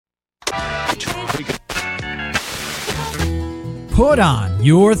Put on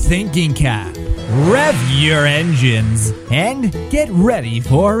your thinking cap, rev your engines, and get ready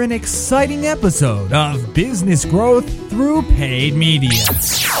for an exciting episode of Business Growth Through Paid Media.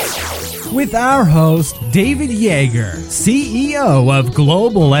 With our host, David Jaeger, CEO of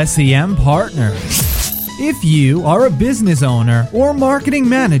Global SEM Partners. If you are a business owner or marketing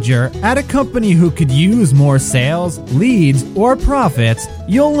manager at a company who could use more sales, leads, or profits,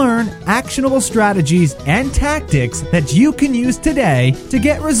 you'll learn actionable strategies and tactics that you can use today to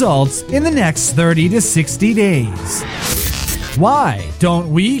get results in the next 30 to 60 days. Why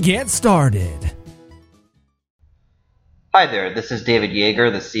don't we get started? Hi there, this is David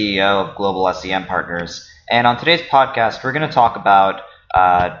Jaeger, the CEO of Global SEM Partners, and on today's podcast we're going to talk about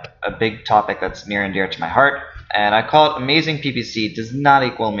a big topic that's near and dear to my heart, and I call it Amazing PPC does not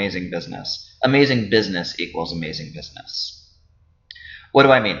equal amazing business. Amazing business equals amazing business. What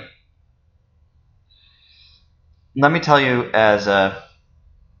do I mean? Let me tell you as a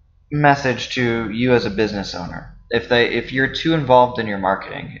message to you as a business owner. If you're too involved in your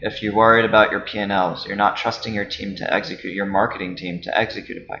marketing, if you're worried about your P&Ls, you're not trusting your team to execute, your marketing team to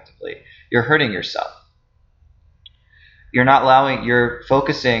execute effectively, you're hurting yourself. You're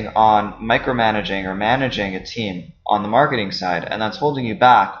focusing on micromanaging or managing a team on the marketing side, and that's holding you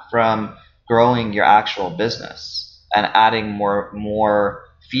back from growing your actual business and adding more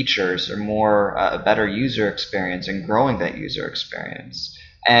features or a better user experience and growing that user experience.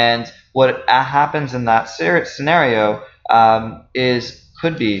 And what happens in that scenario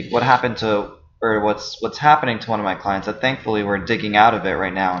could be what happened to, or what's happening to one of my clients that thankfully we're digging out of it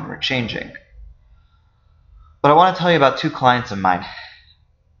right now and we're changing. But I want to tell you about two clients of mine.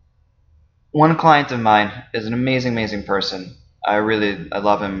 One client of mine is an amazing, amazing person. I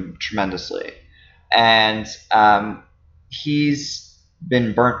love him tremendously. And he's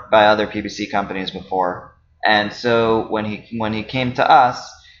been burnt by other PPC companies before. And so when he came to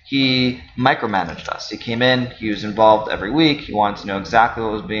us, he micromanaged us. He came in, he was involved every week. He wanted to know exactly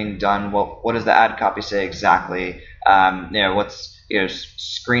what was being done. What does the ad copy say exactly?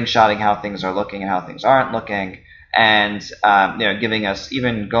 Screenshotting how things are looking and how things aren't looking, and giving us,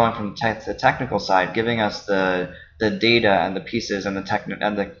 even going from the technical side, giving us the data and the pieces and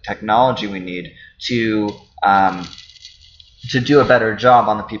the technology we need to do a better job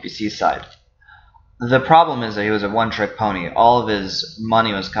on the PPC side. The problem is that he was a one-trick pony. All of his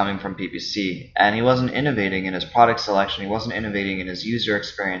money was coming from PPC, and he wasn't innovating in his product selection. He wasn't innovating in his user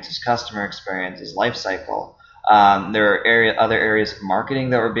experience, his customer experience, his life cycle. There are other areas of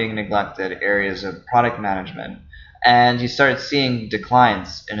marketing that were being neglected, areas of product management, and he started seeing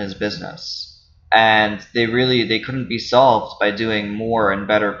declines in his business. And they couldn't be solved by doing more and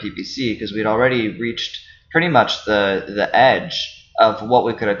better PPC, because we'd already reached pretty much the edge of what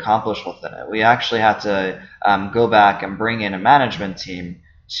we could accomplish within it. We actually had to go back and bring in a management team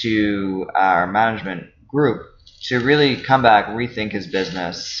to our management group to really come back, rethink his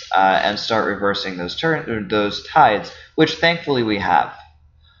business, and start reversing those tides, which thankfully we have.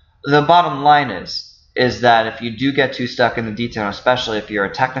 The bottom line is that if you do get too stuck in the detail, especially if you're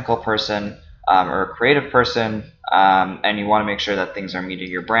a technical person or a creative person, and you want to make sure that things are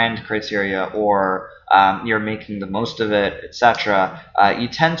meeting your brand criteria, or you're making the most of it, etc., you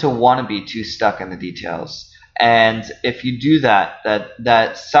tend to want to be too stuck in the details. And if you do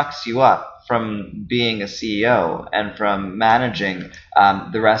that sucks you up from being a CEO and from managing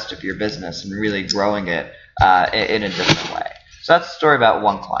the rest of your business and really growing it in a different way. So that's a story about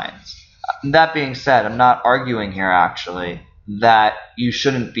one client. That being said, I'm not arguing here actually that you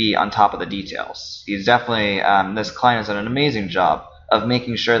shouldn't be on top of the details. He's definitely this client has done an amazing job of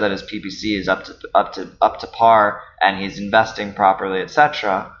making sure that his PPC is up to par and he's investing properly,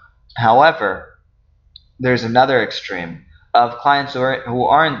 etc. However, there's another extreme of clients who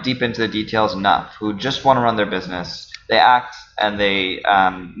aren't deep into the details enough, who just want to run their business. They act, and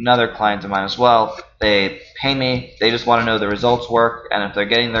another client of mine as well, they pay me, they just want to know the results work, and if they're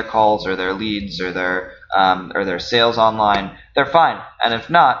getting their calls or their leads or their sales online, they're fine. And if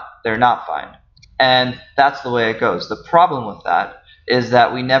not, they're not fine. And that's the way it goes. The problem with that is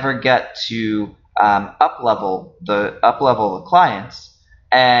that we never get to up-level the clients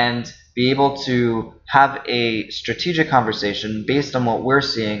and be able to have a strategic conversation based on what we're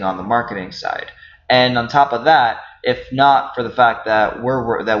seeing on the marketing side. And on top of that, if not for the fact that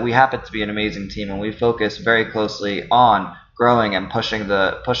that we happen to be an amazing team and we focus very closely on growing and pushing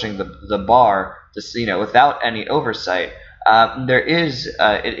the bar to, without any oversight,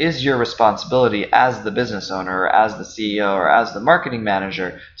 it is your responsibility as the business owner, or as the CEO, or as the marketing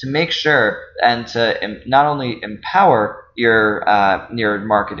manager to make sure and to not only empower your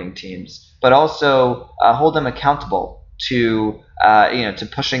marketing teams, but also hold them accountable to to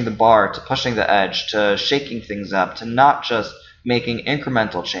pushing the bar, to pushing the edge, to shaking things up, to not just making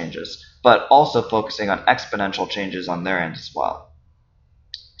incremental changes, but also focusing on exponential changes on their end as well.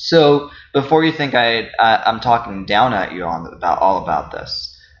 So before you think I'm talking down at you on about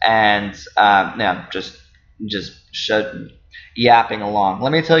this, and just yapping along,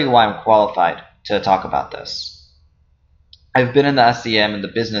 let me tell you why I'm qualified to talk about this. I've been in the SEM and the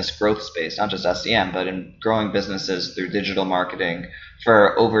business growth space, not just SEM, but in growing businesses through digital marketing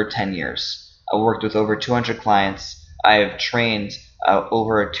for over 10 years. I worked with over 200 clients. I have trained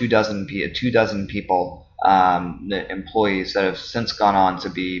over two dozen people, the employees that have since gone on to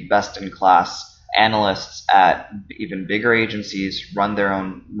be best-in-class analysts at even bigger agencies, run their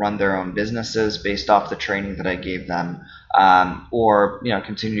own businesses based off the training that I gave them, or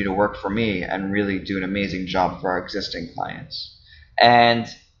continue to work for me and really do an amazing job for our existing clients. And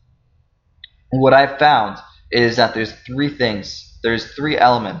what I've found is that there's three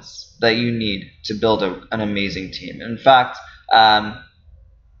elements that you need to build an amazing team. In fact,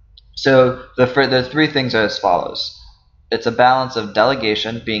 so the three things are as follows. It's a balance of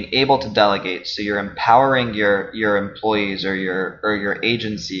delegation, being able to delegate, so you're empowering your employees or your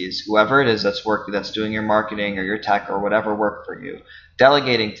agencies, whoever it is that's doing your marketing or your tech or whatever work for you,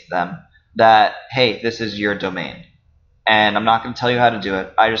 delegating to them that, hey, this is your domain, and I'm not going to tell you how to do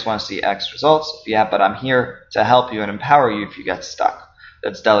it. I just want to see X results. But I'm here to help you and empower you if you get stuck.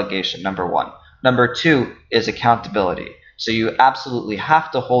 That's delegation, number one. Number two is accountability. So you absolutely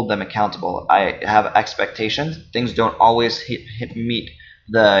have to hold them accountable. I have expectations. Things don't always meet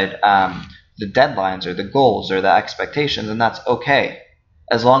the deadlines or the goals or the expectations, and that's okay.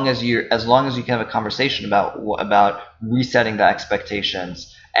 As long as you can have a conversation about resetting the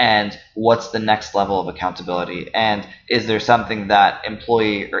expectations and what's the next level of accountability, and is there something that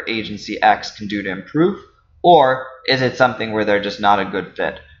employee or agency X can do to improve, or is it something where they're just not a good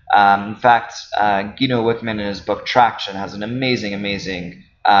fit? In fact, Guido Wickman in his book Traction has an amazing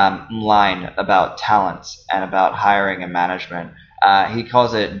line about talent and about hiring and management. He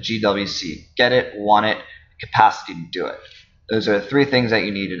calls it GWC: get it, want it, capacity to do it. Those are the three things that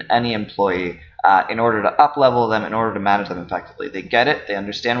you need in any employee in order to up-level them, in order to manage them effectively. They get it, they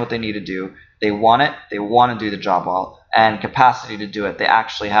understand what they need to do, they want it, they want to do the job well, and capacity to do it. They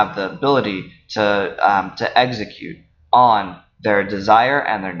actually have the ability to execute on their desire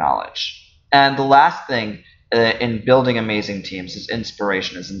and their knowledge. And the last thing in building amazing teams is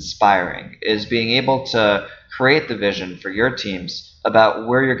inspiration, is inspiring, is being able to create the vision for your teams about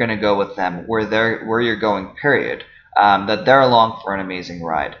where you're going to go with them, where you're going, period, that they're along for an amazing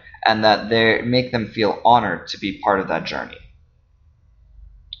ride, and that they make them feel honored to be part of that journey.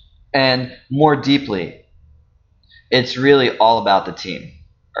 And more deeply, it's really all about the team,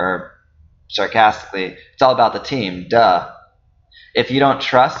 or sarcastically, it's all about the team, duh. If you don't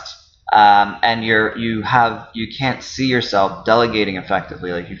trust and you can't see yourself delegating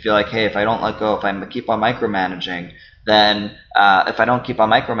effectively, like you feel like, hey, if I don't let go, if I keep on micromanaging, then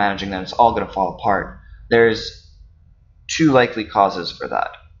it's all going to fall apart. There's two likely causes for that.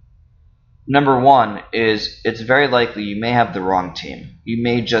 Number one is it's very likely you may have the wrong team. You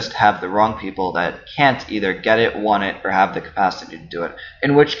may just have the wrong people that can't either get it, want it, or have the capacity to do it.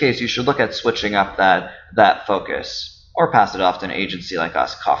 In which case, you should look at switching up that focus, or pass it off to an agency like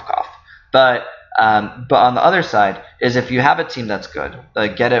us, cough, cough. But on the other side is if you have a team that's good, they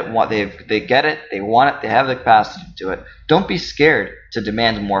get it, they get it, they want it, they have the capacity to do it, don't be scared to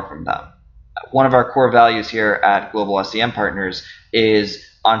demand more from them. One of our core values here at Global SEM Partners is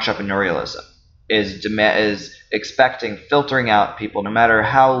entrepreneurialism, is expecting, filtering out people, no matter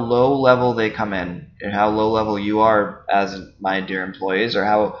how low level they come in and how low level you are as my dear employees, or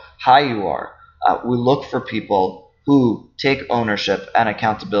how high you are. We look for people who take ownership and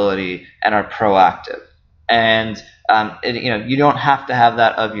accountability and are proactive. And you don't have to have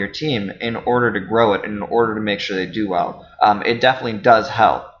that of your team in order to grow it, in order to make sure they do well. It definitely does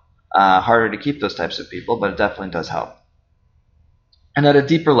help. Harder to keep those types of people, but it definitely does help. And at a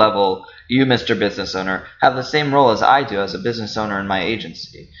deeper level, you, Mr. Business Owner, have the same role as I do as a business owner in my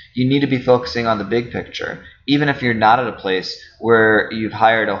agency. You need to be focusing on the big picture, even if you're not at a place where you've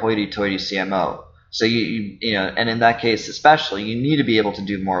hired a hoity-toity CMO. So and in that case especially, you need to be able to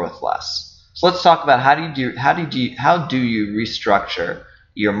do more with less. So let's talk about how do you restructure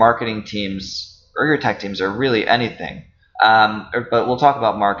your marketing teams or your tech teams, or really anything. But we'll talk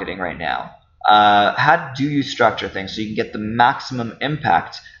about marketing right now. How do you structure things so you can get the maximum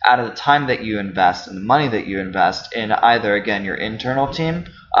impact out of the time that you invest and the money that you invest in either, again, your internal team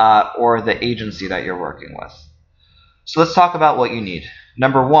or the agency that you're working with? So let's talk about what you need.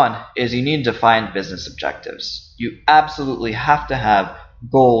 Number one is you need defined business objectives. You absolutely have to have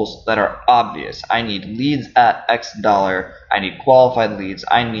goals that are obvious. I need leads at X dollar. I need qualified leads.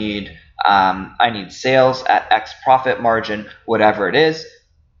 I need sales at X profit margin, whatever it is.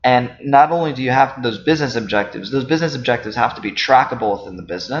 And not only do you have those business objectives have to be trackable within the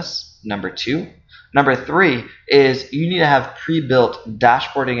business. Number two. Number three is you need to have pre-built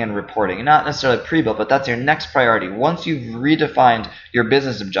dashboarding and reporting. Not necessarily pre-built, but that's your next priority. Once you've redefined your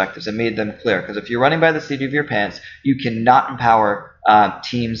business objectives and made them clear, because if you're running by the seat of your pants, you cannot empower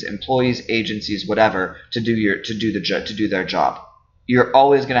teams, employees, agencies, whatever, to do their job. You're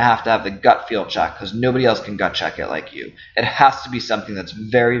always going to have the gut feel check because nobody else can gut check it like you. It has to be something that's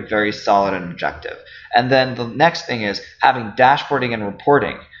very, very solid and objective. And then the next thing is having dashboarding and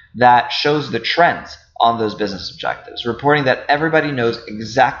reporting that shows the trends on those business objectives. Reporting that everybody knows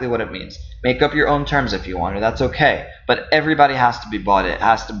exactly what it means. Make up your own terms if you want, or that's okay. But everybody has to be bought in,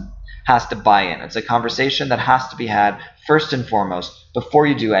 has to buy in. It's a conversation that has to be had first and foremost before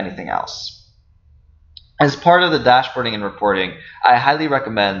you do anything else. As part of the dashboarding and reporting, I highly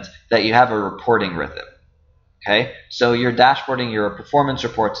recommend that you have a reporting rhythm. Okay, so your dashboarding, your performance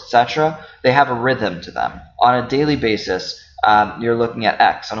reports, etc., they have a rhythm to them. On a daily basis, you're looking at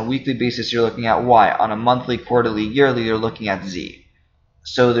X. On a weekly basis, you're looking at Y. On a monthly, quarterly, yearly, you're looking at Z.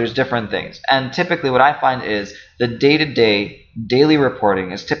 So there's different things. And typically what I find is the day-to-day daily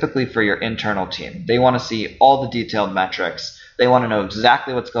reporting is typically for your internal team. They want to see all the detailed metrics. They want to know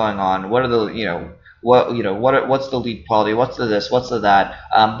exactly what's going on. What are the, what's the lead quality? What's the this? What's the that?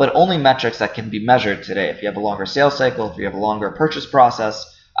 But only metrics that can be measured today. If you have a longer sales cycle, if you have a longer purchase process,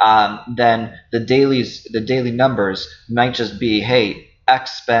 then the daily numbers might just be, hey,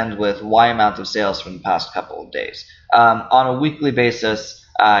 X spend with Y amount of sales from the past couple of days. On a weekly basis,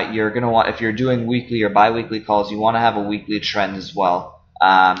 you're going to want, if you're doing weekly or bi-weekly calls, you want to have a weekly trend as well.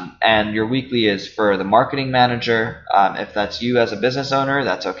 And your weekly is for the marketing manager. If that's you as a business owner,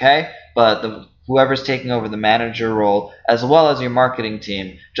 that's okay. But whoever's taking over the manager role, as well as your marketing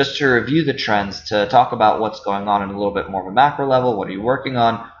team, just to review the trends, to talk about what's going on in a little bit more of a macro level. What are you working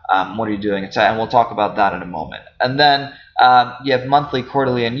on? What are you doing? And we'll talk about that in a moment. And then you have monthly,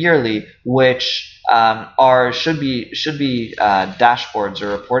 quarterly, and yearly, which should be dashboards or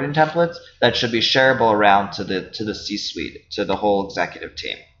reporting templates that should be shareable around to the C-suite, to the whole executive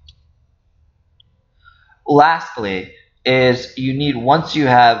team. Lastly, is you need, once you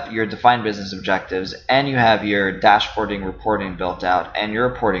have your defined business objectives and you have your dashboarding reporting built out and your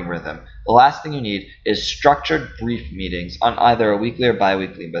reporting rhythm, the last thing you need is structured brief meetings on either a weekly or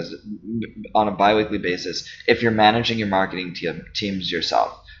bi-weekly basis if you're managing your marketing teams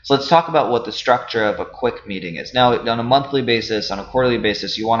yourself. So let's talk about what the structure of a quick meeting is. Now, on a monthly basis, on a quarterly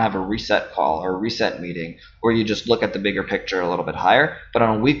basis, you want to have a reset call or a reset meeting where you just look at the bigger picture a little bit higher. But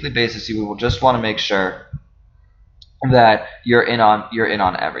on a weekly basis, you will just want to make sure that you're in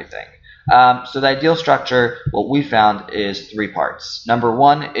on everything. So the ideal structure, what we found, is 3 parts. Number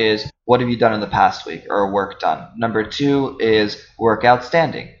 1 is what have you done in the past week, or work done. Number 2 is work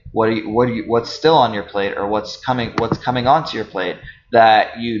outstanding. What's still on your plate, or what's coming onto your plate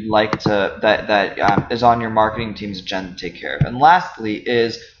that you'd like to that is on your marketing team's agenda to take care of. And lastly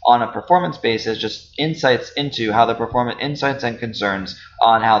is on a performance basis, just insights into how insights and concerns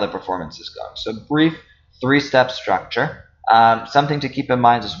on how the performance is going. So brief 3-step structure. Something to keep in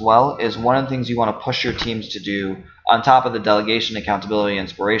mind as well is one of the things you want to push your teams to do on top of the delegation, accountability,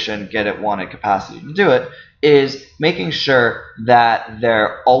 inspiration, get it, want it, capacity to do it, is making sure that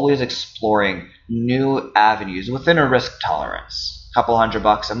they're always exploring new avenues within a risk tolerance. A couple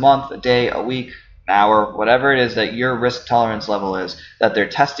 $100 a month, a day, a week, an hour, whatever it is that your risk tolerance level is, that they're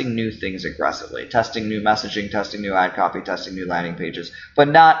testing new things aggressively, testing new messaging, testing new ad copy, testing new landing pages, but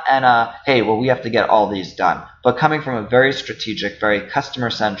not in a, hey, well, we have to get all these done, but coming from a very strategic, very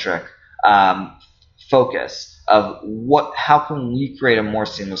customer-centric focus of how can we create a more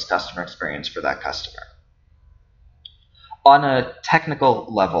seamless customer experience for that customer. On a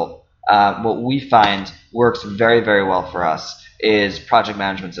technical level, what we find works very, very well for us is project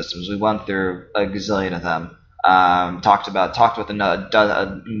management systems. We went through a gazillion of them. Talked with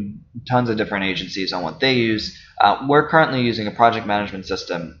tons of different agencies on what they use. We're currently using a project management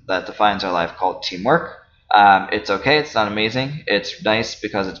system that defines our life called Teamwork. It's okay. It's not amazing. It's nice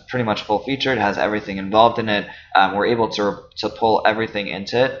because it's pretty much full featured. It has everything involved in it. We're able to pull everything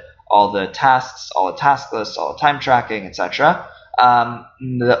into it. All the tasks, all the task lists, all the time tracking, etc.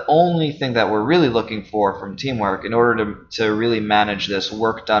 The only thing that we're really looking for from Teamwork in order to really manage this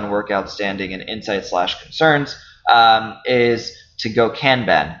work done, work outstanding, and insight/concerns is to go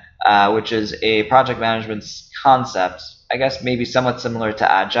Kanban. which is a project management concept, I guess maybe somewhat similar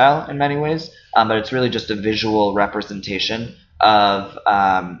to Agile in many ways, but it's really just a visual representation of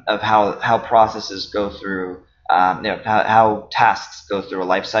how processes go through, how tasks go through a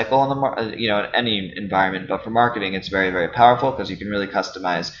life cycle in any environment. But for marketing, it's very, very powerful because you can really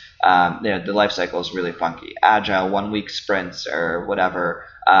customize. The life cycle is really funky. Agile 1 week sprints or whatever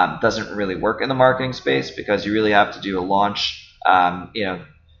doesn't really work in the marketing space because you really have to do a launch, a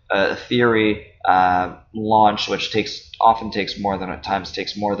theory launch, which often takes more than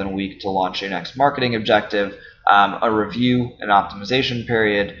a week to launch your next marketing objective, a review, an optimization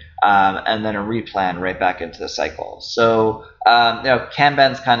period, and then a replan right back into the cycle. So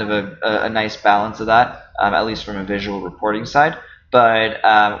Kanban's kind of a nice balance of that, at least from a visual reporting side. But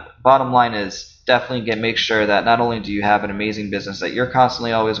bottom line is definitely make sure that not only do you have an amazing business that you're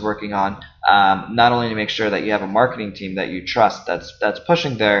constantly always working on, not only to make sure that you have a marketing team that you trust that's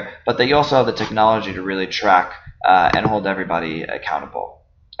pushing there, but that you also have the technology to really track and hold everybody accountable.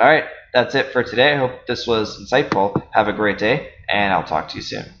 All right, that's it for today. I hope this was insightful. Have a great day, and I'll talk to you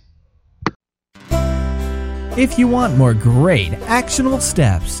soon. If you want more great actionable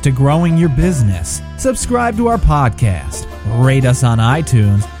steps to growing your business, subscribe to our podcast, rate us on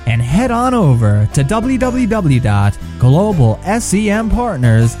iTunes, and head on over to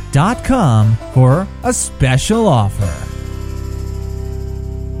www.globalsempartners.com for a special offer.